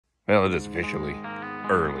Well, it is officially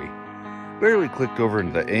early. Barely clicked over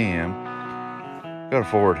into the AM. Got a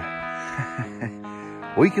Ford.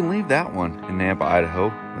 We can leave that one in Nampa,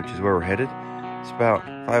 Idaho, which is where we're headed. It's about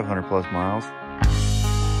 500 plus miles.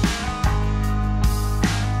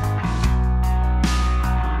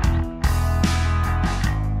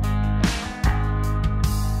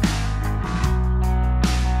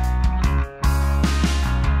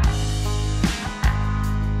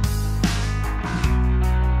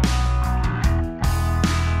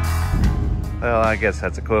 Well, I guess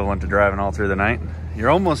that's equivalent to driving all through the night.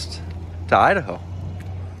 You're almost to Idaho.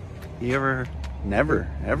 You ever, never.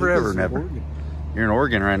 Oregon. You're in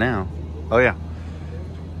Oregon right now. Oh yeah.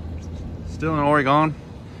 Still in Oregon.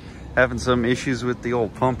 Having some issues with the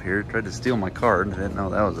old pump here. Tried to steal my card. Didn't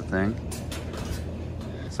know that was a thing.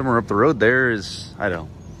 Somewhere up the road there is, I don't know,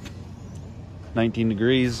 19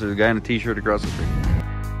 degrees. There's a guy in a t-shirt across the street.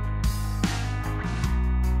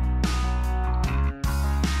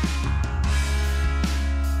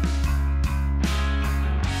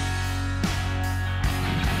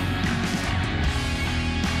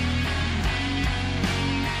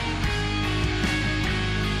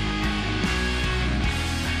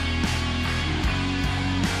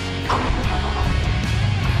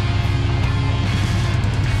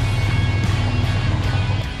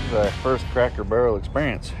 Our first Cracker Barrel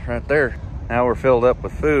experience right there. Now we're filled up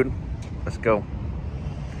with food. Let's go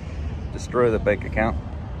destroy the bank account.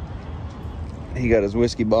 He got his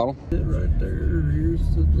whiskey bottle right there. Here's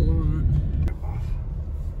the line.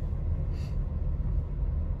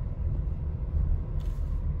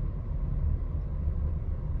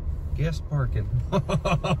 Guest parking.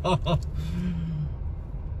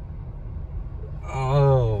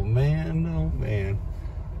 Oh man, oh man.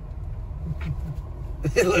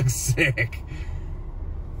 It looks sick.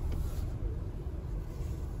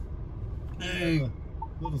 Hey.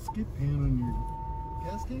 Little skid pan on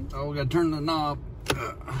your gas tank? Oh, we gotta turn the knob.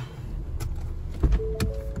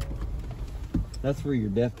 That's for your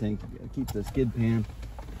def tank. Keep the skid pan.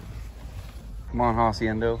 Come on,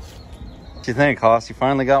 Haciendo. What you think, Haas? You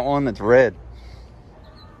finally got one that's red.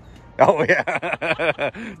 Oh yeah.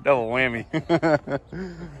 Double whammy.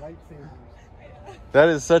 That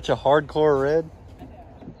is such a hardcore red.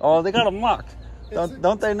 Oh, they got them locked.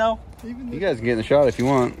 Don't they know? You guys can get in the shot if you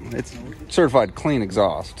want. It's certified clean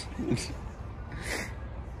exhaust.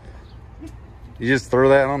 You just throw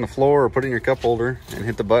that on the floor or put it in your cup holder and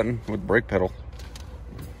hit the button with the brake pedal.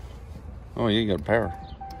 Oh, you got power.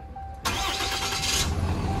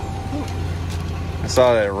 I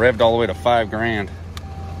saw that it revved all the way to 5 grand.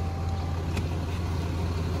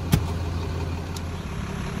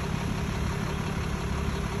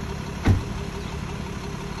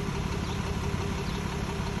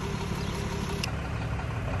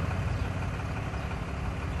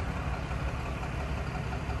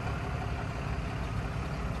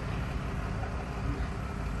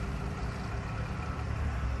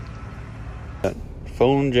 Got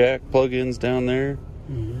phone jack plug-ins down there.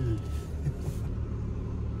 Mm-hmm.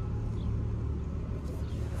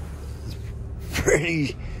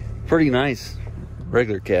 Pretty nice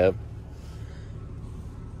regular cab.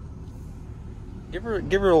 Give her a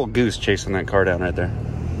little goose chasing that car down right there.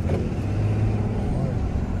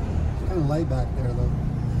 Kind of laid back there though.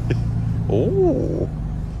 Oh.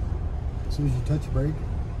 As soon as you touch the brake.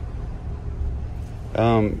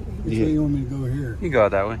 Which way you want me to go here? You go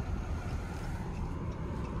out that way.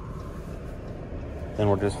 Then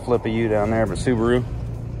we'll just flip a U down there, but Subaru.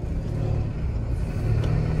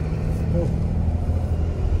 Oh.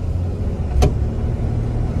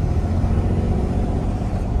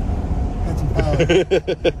 Got some power.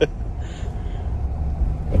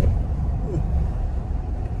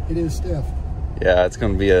 It is stiff. Yeah, it's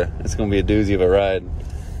gonna be a doozy of a ride.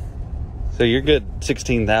 So you're good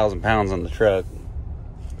 16,000 pounds on the truck.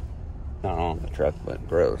 Not on the truck, but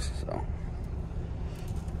gross. So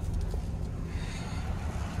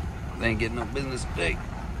they ain't getting no business today.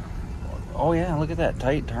 Oh yeah, look at that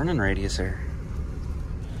tight turning radius there.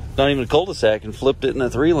 Not even a cul-de-sac, and flipped it in a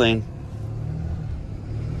 3-lane.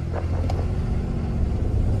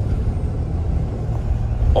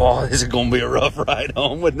 Oh, this is gonna be a rough ride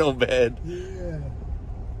home with no bed. Yeah.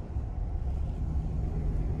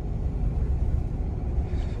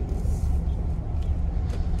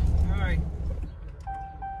 All right.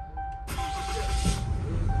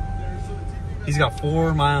 He's got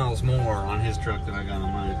 4 miles more on his truck than I got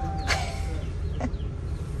on mine.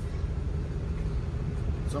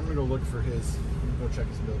 So I'm gonna go look for his. I'm gonna go check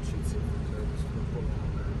his build sheet. See if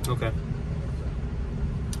there's Okay.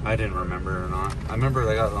 I didn't remember or not. I remember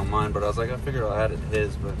they got it on mine, but I was like, I figured I had it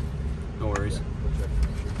his, but no worries. Yeah, we'll check.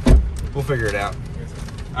 We'll figure it out.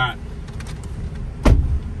 Alright.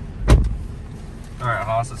 Alright,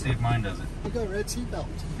 Hoss, let's see if mine does it. You got red seatbelt.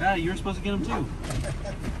 Yeah, you were supposed to get them too.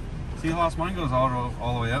 See, Hoss, mine goes all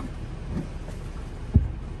the way up.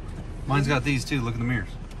 Mine's got these too. Look at the mirrors.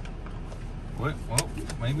 What? Well,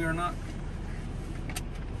 maybe or not.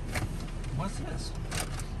 What's this?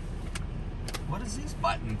 What is these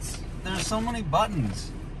buttons? There's so many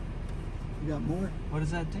buttons. You got more? What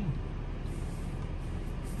does that do? I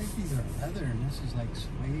think these are leather and this is like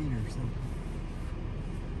suede or something.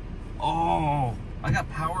 Oh, I got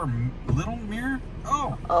power little mirror?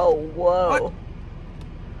 Oh. Oh, whoa. What?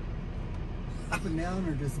 Up and down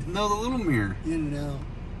or just No, the little mirror. in and out?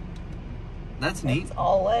 That's neat. It's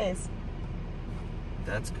all ways.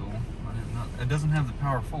 That's cool. I didn't know. It doesn't have the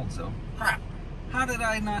power fold, so crap. How did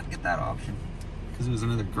I not get that option? Because it was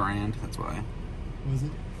another grand, that's why. Was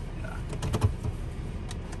it? Yeah.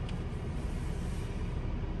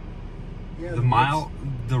 Yeah.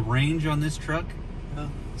 The range on this truck, Yeah.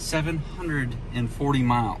 740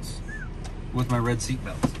 miles with my red seat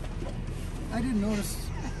belts. I didn't notice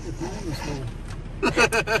if mine was full.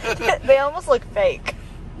 They almost look fake.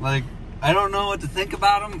 Like, I don't know what to think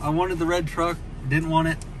about them. I wanted the red truck, didn't want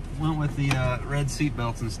it. Went with the red seat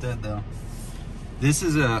belts instead, though. This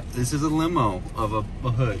is a limo of a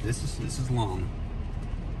hood. This is long.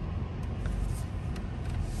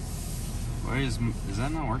 Why is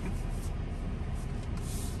that not working?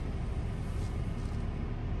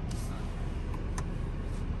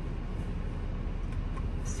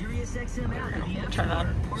 SiriusXM app in the App Turn on.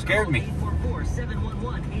 Store, or Scared call me.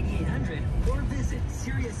 844-711-8800 or visit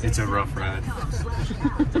SiriusXM.com/app It's a rough ride.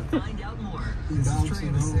 to find out more.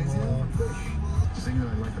 Bouncing over. The thing that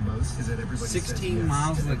I like the most is that everybody 16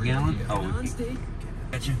 miles a gallon. Oh, Non-state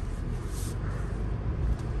gotcha.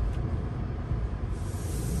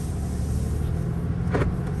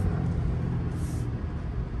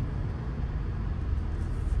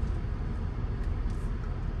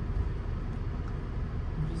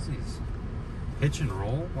 What is these? Pitch and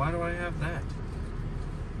roll? Why do I have that?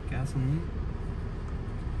 Gasoline?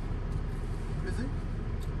 Is it?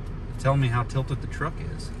 Tell me how tilted the truck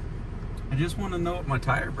is. I just want to know what my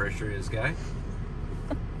tire pressure is, guy.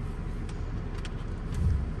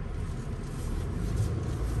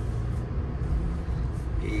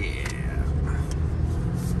 Yeah.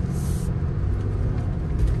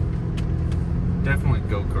 Definitely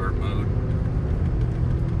go-kart mode.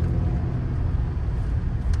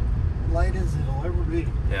 Light as it'll ever be.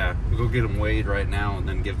 Yeah, we'll go get them weighed right now and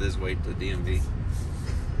then give this weight to DMV.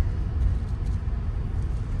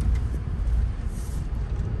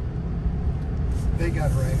 They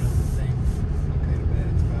got right on the thing. What kind of bad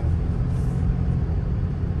it's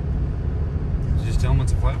about. Just tell them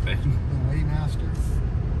it's a flatbed. The Waymaster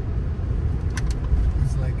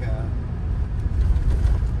is like a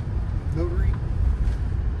notary.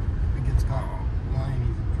 It gets caught lying, he's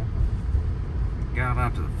in trouble. Got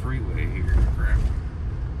out to the freeway here. Crap.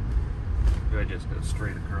 Do I just go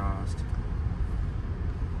straight across?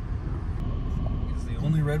 It's the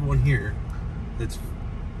only red one here that's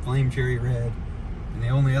flame cherry red. And the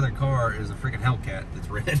only other car is a freaking Hellcat that's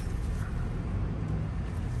red.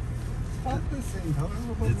 Not the same color.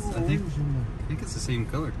 What about It's- the I orange think- and I think it's the same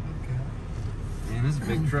color. the okay. Man, this is a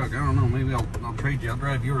big truck. I don't know. Maybe I'll trade you. I'll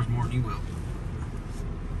drive yours more than you will.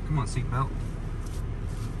 Come on, seatbelt.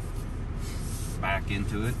 Back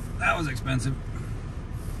into it. That was expensive.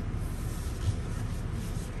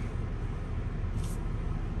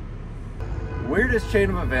 Weirdest chain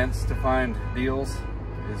of events to find deals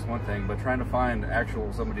is one thing, but trying to find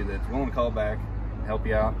somebody that's willing to call back and help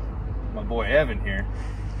you out. My boy Evan here,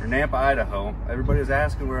 or Nampa, Idaho. Everybody was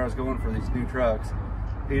asking where I was going for these new trucks.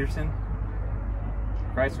 Peterson,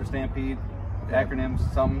 Chrysler Stampede, acronyms,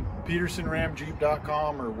 something.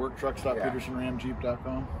 PetersonRamJeep.com or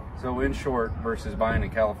worktrucks.petersonramjeep.com. So in short, versus buying in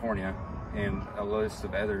California and a list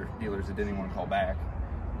of other dealers that didn't even want to call back,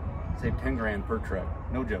 save 10 grand per truck.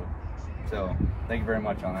 No joke. So thank you very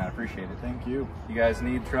much on that. I appreciate it. Thank you. You guys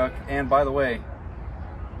need truck. And by the way, you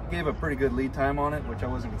gave a pretty good lead time on it, which I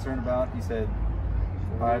wasn't concerned about. You said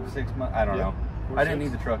 5 to 6 months. I don't know. 4 I didn't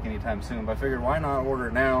 6. need the truck anytime soon, but I figured why not order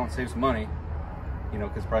it now and save some money, you know,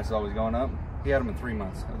 because price is always going up. He had them in 3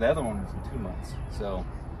 months. The other one was in 2 months. So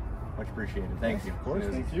much appreciated. Thank Yes, you. of course. It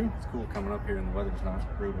is- Thank you. It's cool coming up here and the weather's not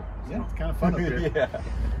brutal. Yeah, it's kind of fun up here. Yeah.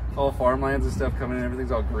 All farmlands and stuff coming in,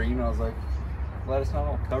 everything's all green. I was like, glad it's not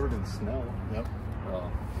all covered in snow. Yep. Well,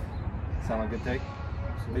 sound like a good take?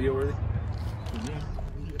 Video worthy? Yeah.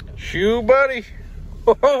 Shoe buddy.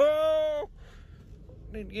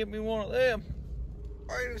 Need to get me one of them.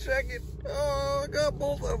 Wait a second. Oh, I got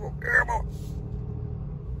both of them. Come on.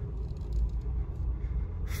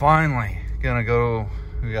 finally gonna go.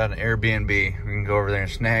 We got an Airbnb. We can go over there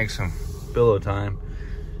and snag some pillow time.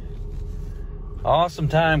 Awesome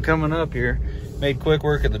time coming up here. Made quick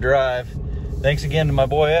work of the drive. Thanks again to my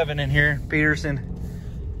boy Evan in here, Peterson.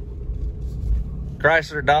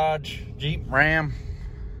 Chrysler, Dodge, Jeep, Ram.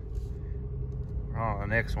 Oh, the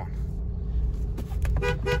next one.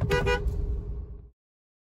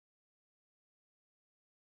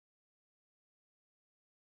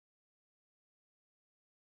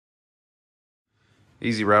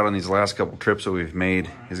 Easy route on these last couple trips that we've made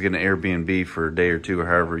is getting an Airbnb for a day or two or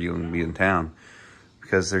however you'll be in town,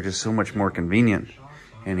 because they're just so much more convenient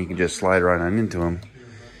and you can just slide right on into them.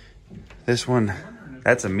 This one,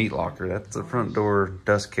 that's a meat locker. That's the front door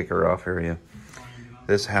dust kicker off area.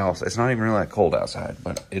 This house, it's not even really that cold outside,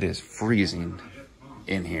 but it is freezing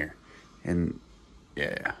in here. And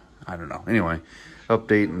yeah, I don't know. Anyway,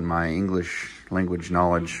 updating my English language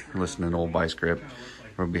knowledge, listening to old Vice Grip.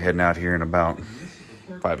 We'll be heading out here in about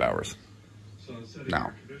 5 hours.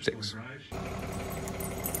 No, 6.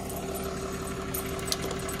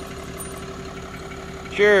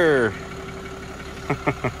 Sure.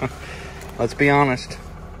 Let's be honest.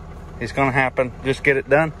 It's gonna happen. Just get it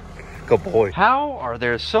done. Good boy. How are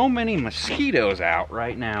there so many mosquitoes out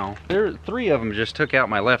right now? There, 3 of them just took out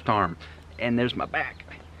my left arm. And there's my back.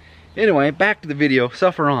 Anyway, back to the video.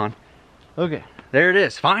 Suffer on. Okay, there it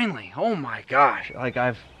is. Finally. Oh my gosh. Like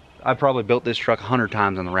I've probably built this truck 100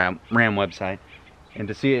 times on the Ram website, and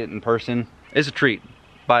to see it in person is a treat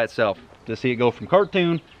by itself. To see it go from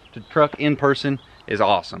cartoon to truck in person is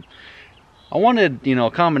awesome. I wanted, you know,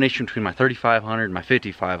 a combination between my 3500 and my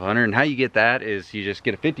 5500, and how you get that is you just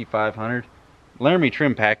get a 5500 Laramie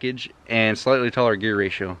trim package and slightly taller gear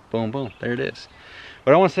ratio. Boom, boom, there it is.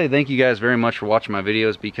 But I want to say thank you guys very much for watching my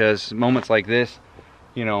videos, because moments like this,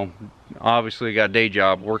 you know, obviously I got a day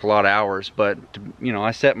job, work a lot of hours, but you know,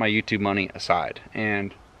 I set my YouTube money aside,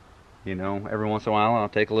 and you know, every once in a while I'll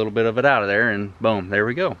take a little bit of it out of there, and boom, there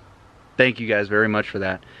we go. Thank you guys very much for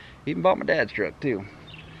that. Even bought my dad's truck too.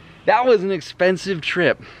 That was an expensive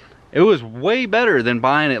trip. It was way better than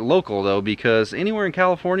buying it local though, because anywhere in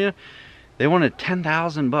California they wanted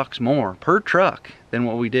 10,000 bucks more per truck than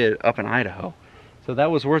what we did up in Idaho. So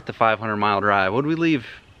that was worth the 500-mile drive. Would we leave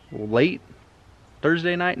late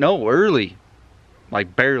Thursday night? No, early,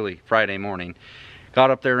 like barely Friday morning.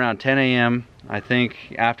 Got up there around 10 a.m. I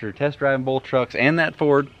think after test driving both trucks and that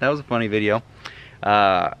Ford. That was a funny video.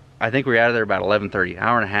 I think we were out of there about 11:30,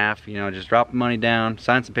 hour and a half. You know, just dropped the money down,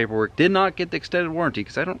 signed some paperwork. Did not get the extended warranty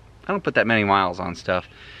because I don't put that many miles on stuff,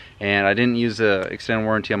 and I didn't use the extended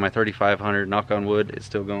warranty on my 3500. Knock on wood, it's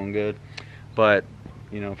still going good. But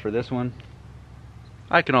you know, for this one,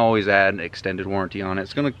 I can always add an extended warranty on it.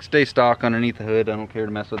 It's going to stay stock underneath the hood. I don't care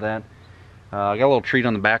to mess with that. I got a little treat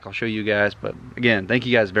on the back I'll show you guys. But again, thank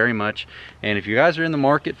you guys very much. And if you guys are in the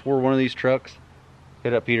market for one of these trucks,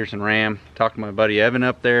 hit up Peterson Ram. Talk to my buddy Evan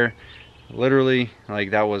up there. Literally,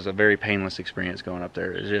 like, that was a very painless experience going up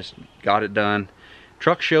there. It just got it done.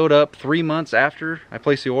 Truck showed up 3 months after I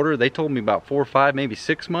placed the order. They told me about 4 or 5, maybe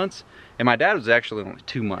 6 months. And my dad was actually only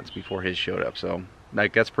 2 months before his showed up. So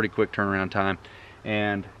like, that's pretty quick turnaround time.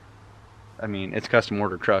 And I mean, it's a custom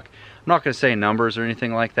order truck. I'm not going to say numbers or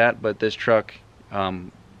anything like that, but this truck,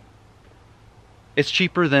 it's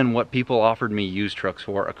cheaper than what people offered me used trucks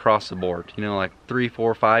for across the board. You know, like 3,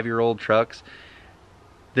 4, 5-year-old trucks.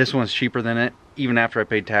 This one's cheaper than it, even after I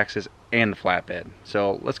paid taxes and the flatbed.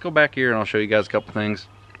 So let's go back here and I'll show you guys a couple things.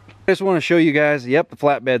 I just want to show you guys, yep, the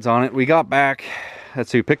flatbed's on it. We got back,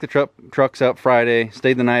 let's see, picked the trucks up Friday,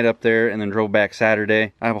 stayed the night up there, and then drove back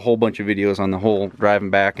Saturday. I have a whole bunch of videos on the whole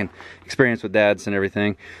driving back and experience with dads and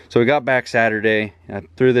everything. So we got back Saturday, I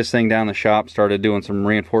threw this thing down the shop, started doing some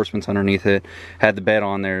reinforcements underneath it, had the bed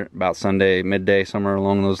on there about Sunday, midday, somewhere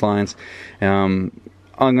along those lines. I'm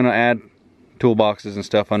going to add toolboxes and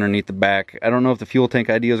stuff underneath the back. I don't know if the fuel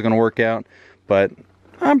tank idea is going to work out, but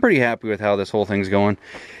I'm pretty happy with how this whole thing's going.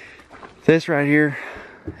 This right here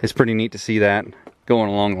is pretty neat to see that going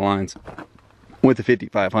along the lines with the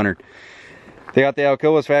 5500. They got the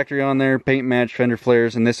Alcoa's factory on there, paint match, fender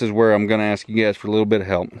flares, and this is where I'm going to ask you guys for a little bit of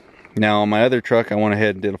help. Now on my other truck, I went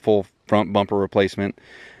ahead and did a full front bumper replacement.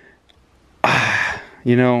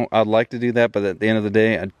 You know, I'd like to do that, but at the end of the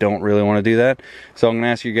day, I don't really want to do that. So I'm going to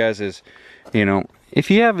ask you guys is, you know,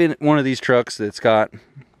 if you have one of these trucks that's got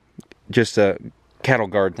just a cattle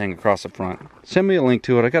guard thing across the front, send me a link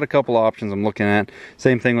to it. I got a couple of options I'm looking at.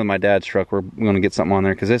 Same thing with my dad's truck. We're going to get something on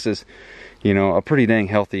there because this is, you know, a pretty dang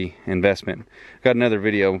healthy investment. Got another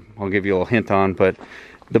video I'll give you a little hint on, but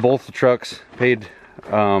both the trucks paid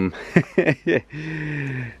the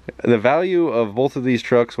value of both of these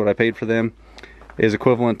trucks, what I paid for them, is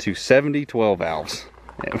equivalent to 70 12 valves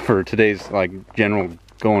for today's like general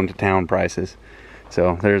going to town prices.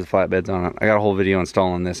 So there's the flatbeds on it. I got a whole video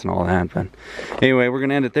installing this and all that, but anyway, we're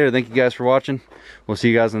gonna end it there. Thank you guys for watching. We'll see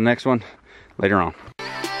you guys in the next one later on.